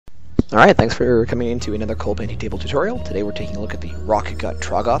Alright, thanks for coming into another coal painting table tutorial. Today we're taking a look at the Rockgut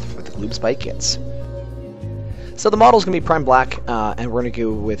Troggoth for the Gloomspite Gitz. So the model's going to be prime black, and we're going to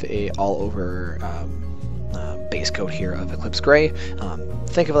go with a all-over base coat here of Eclipse Gray.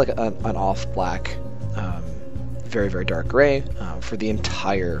 Think of it like an off-black, very, very dark gray for the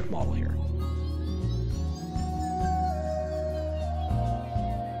entire model here.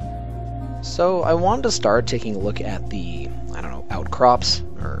 So I wanted to start taking a look at the, I don't know, outcrops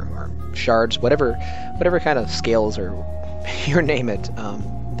or shards, whatever kind of scales or you name it,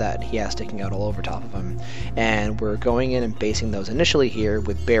 that he has sticking out all over top of him. And we're going in and basing those initially here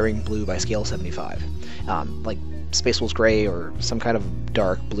with Bearing Blue by scale 75. Like Space Wolves Gray or some kind of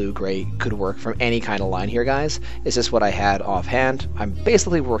dark blue gray could work from any kind of line here, guys. It's just what I had offhand. I'm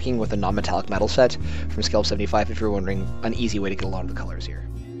basically working with a non-metallic metal set from scale 75, if you're wondering, an easy way to get a lot of the colors here.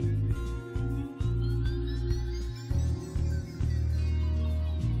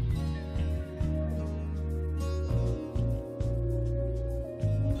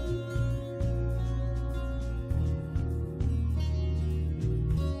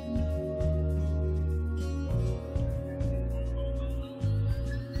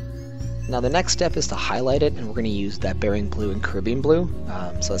 Now the next step is to highlight it, and we're going to use that Bearing Blue and Caribbean Blue.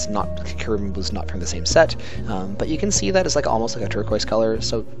 So it's not, Caribbean Blue is not from the same set, but you can see that it's like almost like a turquoise color.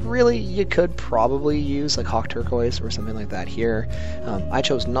 So really, you could probably use like Hawk Turquoise or something like that here. I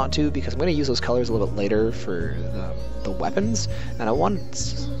chose not to because I'm going to use those colors a little bit later for the weapons, and I want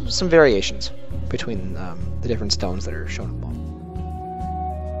some variations between the different stones that are shown in the model.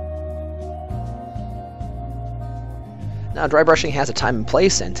 Now, dry brushing has a time and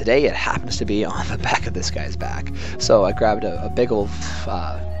place, and today it happens to be on the back of this guy's back. So I grabbed a big old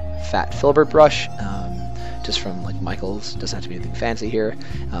fat filbert brush, just from like Michael's. Doesn't have to be anything fancy here.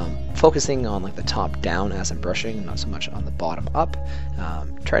 Focusing on like the top down as I'm brushing, not so much on the bottom up.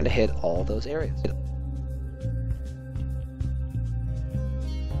 Trying to hit all those areas.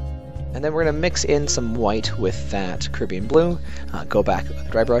 And then we're going to mix in some white with that Caribbean Blue. Go back with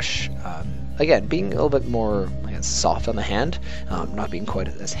the dry brush. Again, being a little bit more soft on the hand, not being quite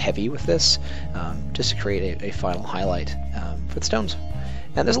as heavy with this, just to create a final highlight for the stones.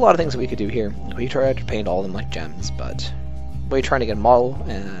 And there's a lot of things that we could do here. We try to paint all of them like gems, but we're trying to get a model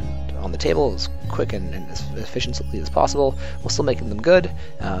and on the table as quick and as efficiently as possible, while still making them good.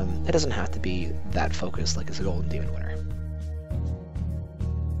 It doesn't have to be that focused like it's a Golden Demon winner.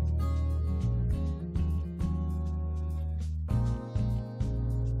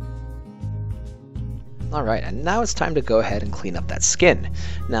 Alright, and now it's time to go ahead and clean up that skin.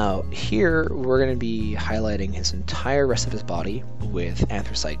 Now, here we're going to be highlighting his entire rest of his body with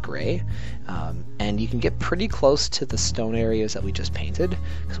anthracite gray, and you can get pretty close to the stone areas that we just painted,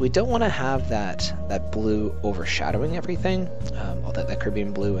 because we don't want to have that blue overshadowing everything, all that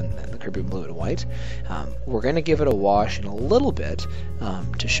Caribbean Blue and the Caribbean Blue and white. We're going to give it a wash in a little bit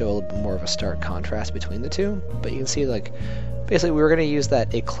to show a little bit more of a stark contrast between the two, but you can see like basically, we were going to use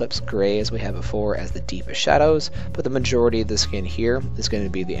that Eclipse Gray as we had before as the deepest shadows, but the majority of the skin here is going to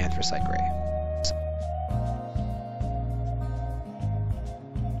be the anthracite gray.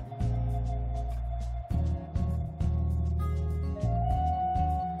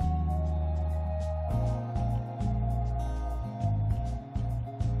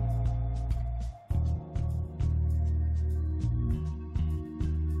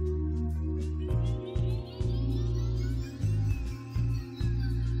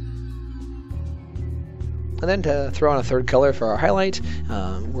 And then to throw on a third color for our highlight,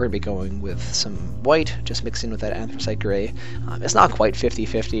 we're going to be going with some white, just mixed in with that anthracite gray. It's not quite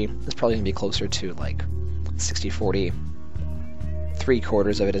 50-50. It's probably going to be closer to like 60-40.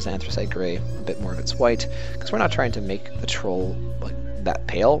 3/4 of it is anthracite gray, a bit more of it's white, because we're not trying to make the troll like that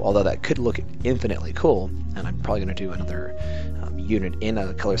pale, although that could look infinitely cool, and I'm probably going to do another unit in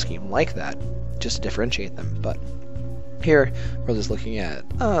a color scheme like that, just to differentiate them. But here, we're just looking at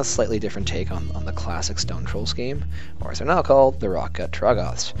a slightly different take on the classic Stone Troll scheme, or as they're now called, the Rockgut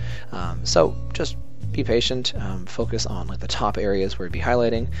Troggoths. So just be patient, focus on like the top areas where you'd be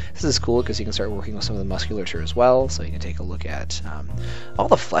highlighting. This is cool because you can start working with some of the musculature as well, so you can take a look at all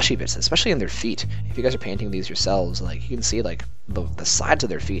the fleshy bits, especially in their feet. If you guys are painting these yourselves, like you can see like the sides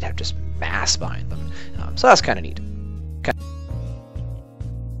of their feet have just mass behind them, so that's kind of neat.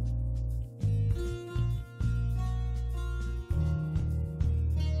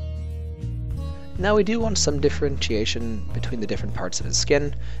 Now we do want some differentiation between the different parts of his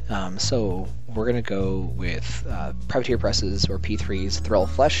skin, so we're going to go with Privateer Presses or P3's Thrall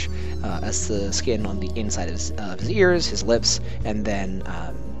Flesh as the skin on the inside of his ears, his lips, and then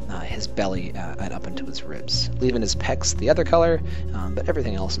his belly and up into his ribs, leaving his pecs the other color, but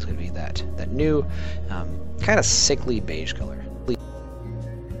everything else is going to be that new kind of sickly beige color.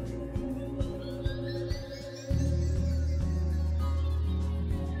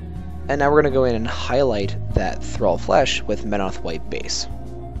 And now we're going to go in and highlight that Thrall flesh with Menoth white base.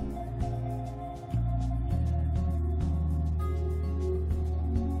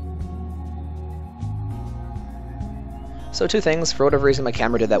 So two things. For whatever reason, my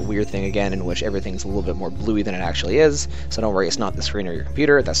camera did that weird thing again in which everything's a little bit more bluey than it actually is. So don't worry, it's not the screen or your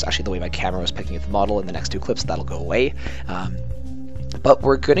computer. That's actually the way my camera was picking up the model. In the next two clips, that'll go away. But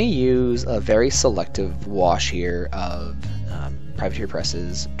we're going to use a very selective wash here of Privateer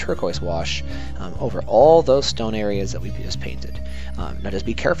Press's turquoise wash over all those stone areas that we just painted. Now just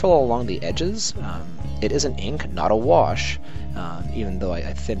be careful along the edges. It is an ink, not a wash, even though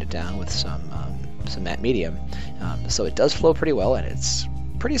I thinned it down with some matte medium. So it does flow pretty well, and it's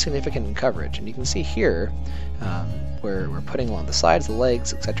pretty significant in coverage. And you can see here where we're putting along the sides, the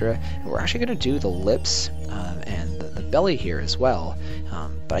legs, etc. And we're actually going to do the lips and the belly here as well.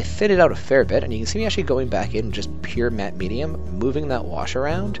 But I thinned it out a fair bit, and you can see me actually going back in just pure matte medium, moving that wash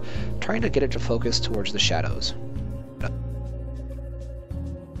around, trying to get it to focus towards the shadows.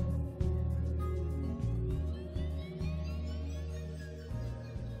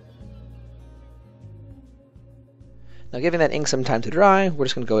 Now, giving that ink some time to dry, we're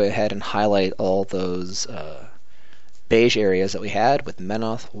just going to go ahead and highlight all those beige areas that we had with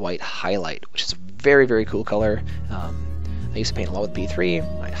Menoth White Highlight, which is a very, very cool color. I used to paint a lot with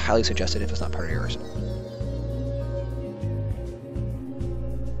P3. I highly suggest it if it's not part of yours.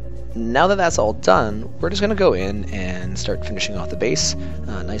 Now that that's all done, we're just going to go in and start finishing off the base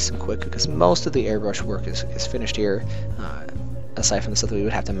nice and quick, because most of the airbrush work is finished here. Aside from the stuff that we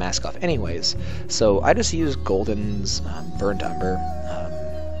would have to mask off anyways. So I just use Golden's Burnt Umber.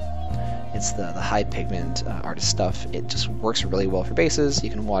 It's the high pigment artist stuff. It just works really well for bases. You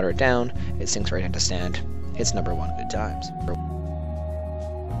can water it down. It sinks right into sand. It's #1 good times.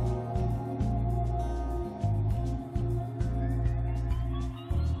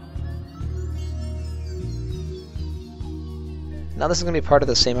 Now this is going to be part of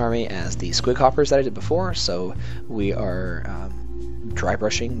the same army as the squig hoppers that I did before, so we are dry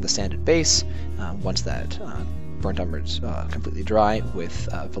brushing the sanded base once that burnt umber is completely dry with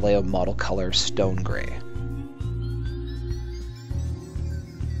Vallejo model color Stone Gray.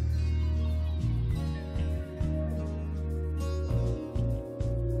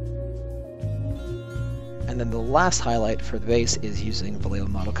 And then the last highlight for the base is using Vallejo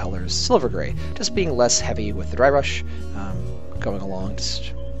model colors Silver Gray, just being less heavy with the dry brush, going along,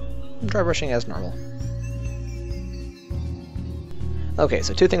 just dry brushing as normal. Okay,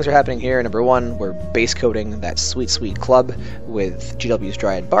 so two things are happening here. #1, we're base coating that sweet, sweet club with GW's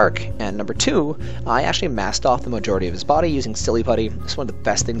Dryad Bark, and #2, I actually masked off the majority of his body using Silly Putty. It's one of the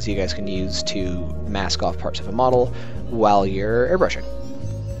best things you guys can use to mask off parts of a model while you're airbrushing.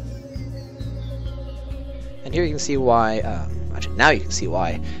 And here you can see why, actually now you can see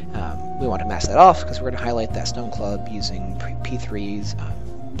why we want to mask that off, because we're going to highlight that stone club using P3's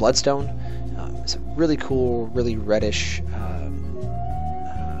Bloodstone. It's a really cool, really reddish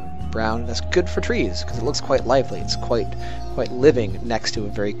brown. That's good for trees because it looks quite lively. It's quite living next to a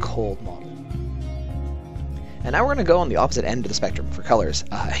very cold model. And now we're going to go on the opposite end of the spectrum for colors.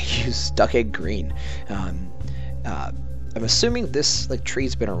 I use Duck Egg Green. I'm assuming this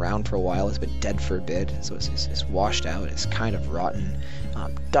tree's been around for a while. It's been dead for a bit, so it's washed out. It's kind of rotten.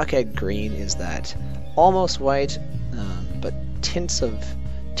 Duck Egg Green is that almost white, but tints of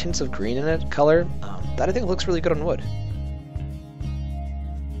green in it color that I think looks really good on wood.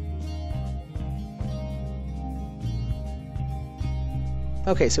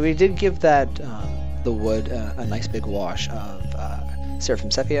 Okay, so we did give that the wood a nice big wash of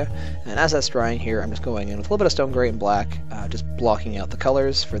Seraphim Sepia, and as that's drying here, I'm just going in with a little bit of stone gray and black, just blocking out the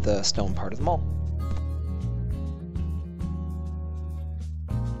colors for the stone part of the mall.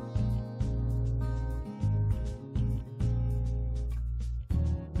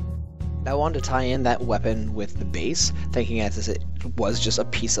 I wanted to tie in that weapon with the base, thinking as it was just a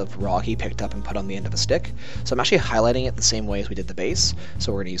piece of rock he picked up and put on the end of a stick. So I'm actually highlighting it the same way as we did the base.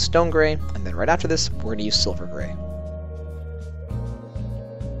 So we're going to use stone gray, and then right after this, we're going to use silver gray.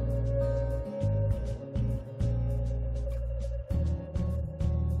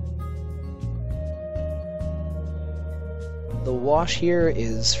 The wash here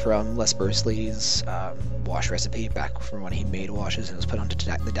is from Les Bursley's wash recipe back from when he made washes and it was put onto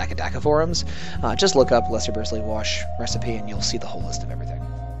the Daka Daka forums. Just look up Lester Bursley wash recipe and you'll see the whole list of everything.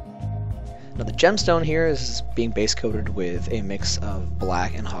 Now the gemstone here is being base coated with a mix of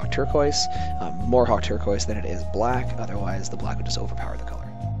black and hawk turquoise, more hawk turquoise than it is black, otherwise the black would just overpower the color.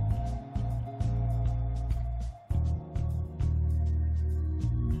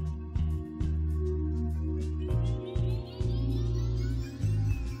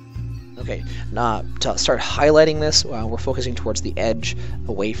 Okay, now to start highlighting this, we're focusing towards the edge,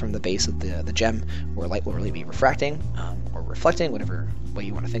 away from the base of the gem, where light will really be refracting, or reflecting, whatever way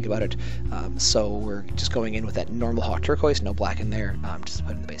you want to think about it. So we're just going in with that normal hawk turquoise, no black in there, just to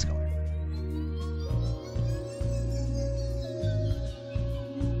put in the base color.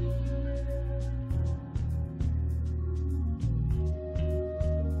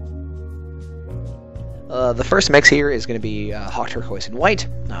 The first mix here is going to be hawk turquoise and white.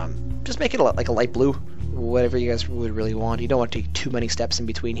 Just make it like a light blue, whatever you guys would really want. You don't want to take too many steps in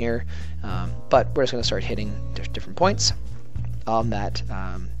between here, but we're just going to start hitting different points on that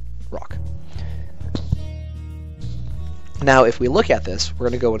rock. Now, if we look at this, we're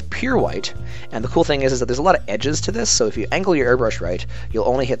going to go with pure white, and the cool thing is that there's a lot of edges to this, so if you angle your airbrush right, you'll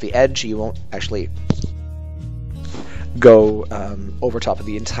only hit the edge, you won't actually go over top of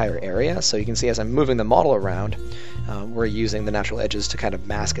the entire area. So you can see as I'm moving the model around, we're using the natural edges to kind of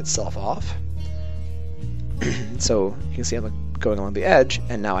mask itself off. So you can see I'm going along the edge,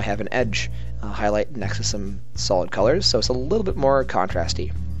 and now I have an edge highlight next to some solid colors, so it's a little bit more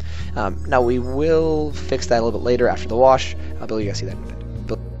contrasty. Now we will fix that a little bit later after the wash. I'll be able to see that in a bit.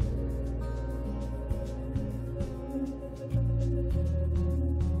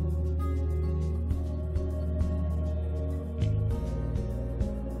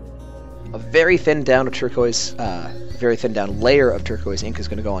 A very thin down of turquoise, very thin down layer of turquoise ink is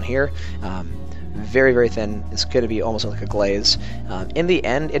going to go on here. Very, very thin. It's going to be almost like a glaze. In the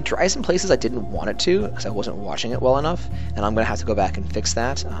end, it dries in places I didn't want it to because I wasn't watching it well enough, and I'm going to have to go back and fix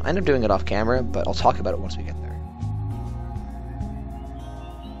that. I end up doing it off camera, but I'll talk about it once we get there.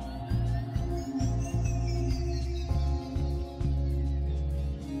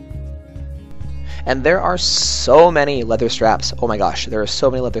 And there are so many leather straps. Oh my gosh, there are so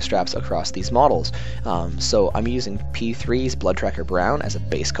many leather straps across these models. So I'm using P3's Blood Tracker Brown as a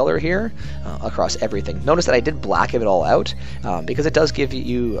base color here across everything. Notice that I did black it all out because it does give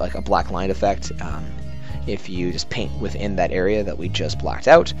you like a black line effect if you just paint within that area that we just blacked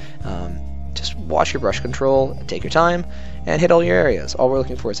out. Just watch your brush control, take your time, and hit all your areas. All we're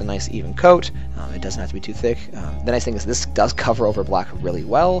looking for is a nice even coat. It doesn't have to be too thick. The nice thing is this does cover over black really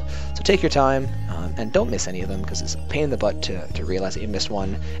well, so take your time and don't miss any of them because it's a pain in the butt to realize that you missed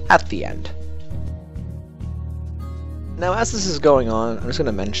one at the end. Now as this is going on, I'm just going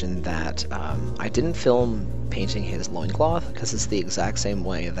to mention that I didn't film painting his loincloth because it's the exact same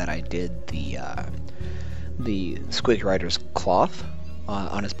way that I did the Squeak Rider's cloth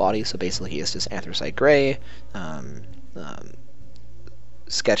on his body. So basically he is just anthracite gray,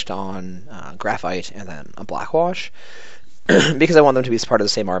 sketched on graphite and then a black wash. Because I want them to be part of the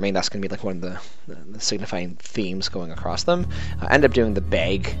same army, and that's going to be like one of the signifying themes going across them. I end up doing the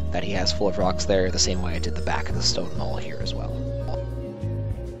bag that he has full of rocks there the same way I did the back of the stone mall here as well.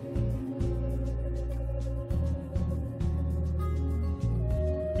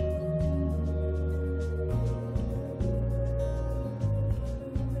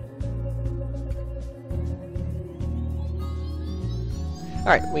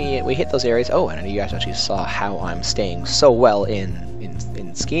 Alright, we hit those areas. Oh, and you guys actually saw how I'm staying so well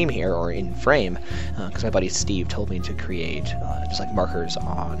in scheme here, or in frame, because my buddy Steve told me to create just like markers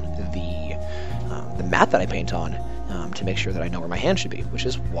on the mat that I paint on to make sure that I know where my hand should be, which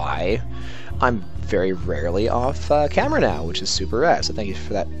is why I'm very rarely off camera now, which is super rad. So thank you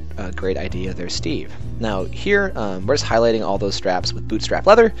for that great idea there, Steve. Now here, we're just highlighting all those straps with bootstrap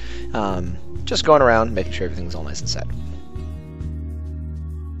leather, just going around making sure everything's all nice and set.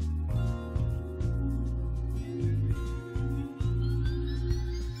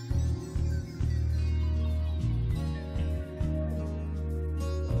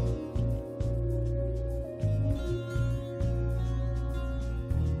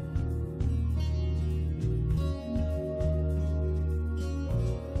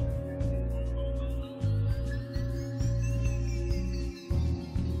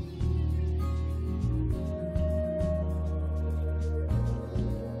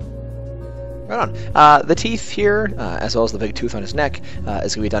 Right on. The teeth here, as well as the big tooth on his neck, is going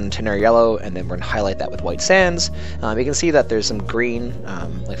to be done in Tenor Yellow, and then we're going to highlight that with white sands. You can see that there's some green,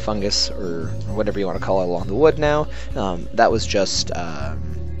 like fungus or whatever you want to call it, along the wood now. That was just,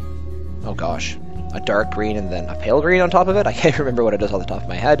 oh gosh, a dark green and then a pale green on top of it. I can't remember what it is off the top of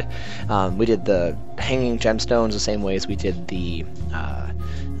my head. We did the hanging gemstones the same way as we did the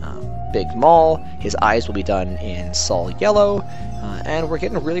big maul. His eyes will be done in Sol Yellow, and we're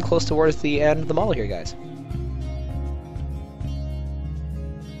getting really close towards the end of the model here, guys.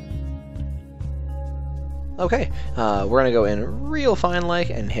 Okay, we're going to go in real fine like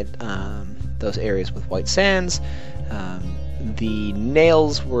and hit those areas with white sands. The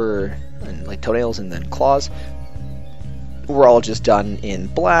nails were like toenails and then claws were all just done in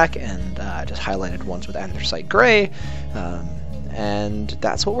black and just highlighted ones with anthracite gray. And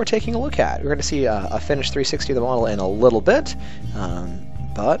that's what we're taking a look at. We're going to see a finished 360 of the model in a little bit,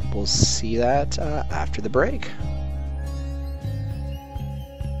 but we'll see that after the break.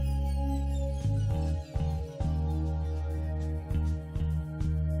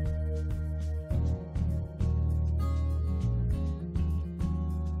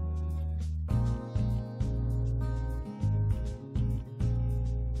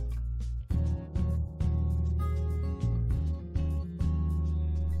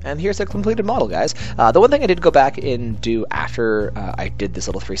 And here's a completed model, guys. The one thing I did go back and do after I did this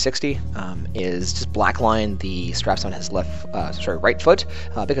little 360 is just blackline the straps on his right foot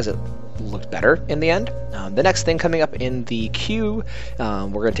because it looked better in the end. The next thing coming up in the queue, we're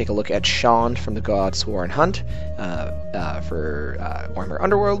going to take a look at Sean from the Godsworn Hunt for Warhammer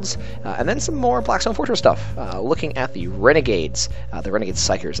Underworlds, and then some more Blackstone Fortress stuff, looking at the Renegades, the Renegade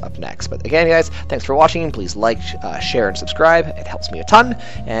Psychers up next. But again, guys, thanks for watching. Please like, share, and subscribe. It helps me a ton.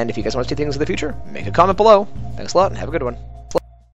 And if you guys want to see things in the future, make a comment below. Thanks a lot, and have a good one.